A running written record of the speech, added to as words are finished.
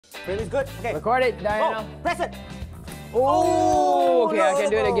Frame is good. Okay. Record it, Diana. Oh, press it. Oh, okay, I can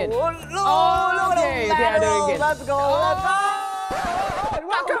do it again. Oh, okay, I do it again. Let's go. Let's go.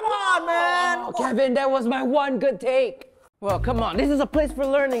 Well, come on, man. Oh, Kevin, that was my one good take. Well, come on, this is a place for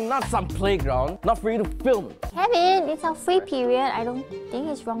learning, not some playground, not for you to film. Kevin, it's our free period. I don't think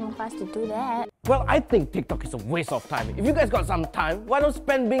it's wrong of us to do that. Well, I think TikTok is a waste of time. If you guys got some time, why don't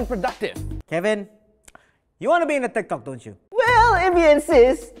spend being productive? Kevin, you want to be in a TikTok, don't you? Well, if you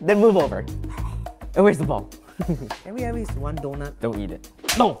insist, then move over. And where's the ball? Can we have at least one donut? Don't eat it.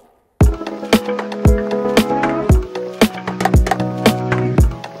 No!